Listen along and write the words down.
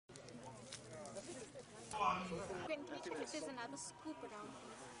There's another scoop around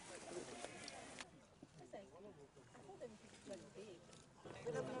here.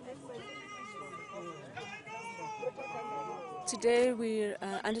 Today we're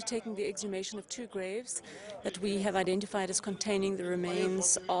undertaking the exhumation of two graves that we have identified as containing the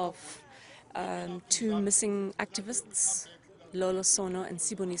remains of two missing activists, Lolo Sono and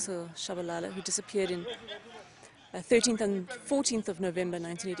Siboniso Shabalala, who disappeared in 13th and 14th of November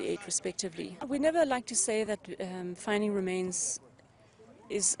 1988 respectively. We never like to say that finding remains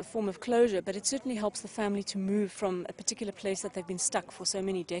is a form of closure, but it certainly helps the family to move from a particular place that they've been stuck for so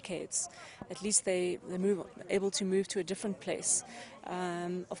many decades. At least they're able to move to a different place.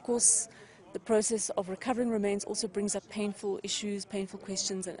 Of course, the process of recovering remains also brings up painful issues, painful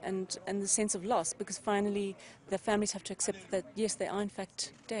questions, and the sense of loss, because finally the families have to accept that, yes, they are in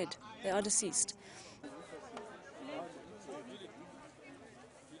fact dead, they are deceased.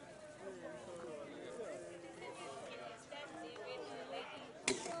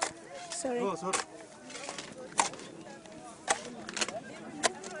 Sorry. Oh, sorry.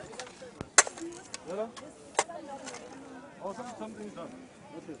 Hello? Oh, something's done.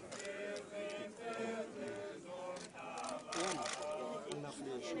 What's it?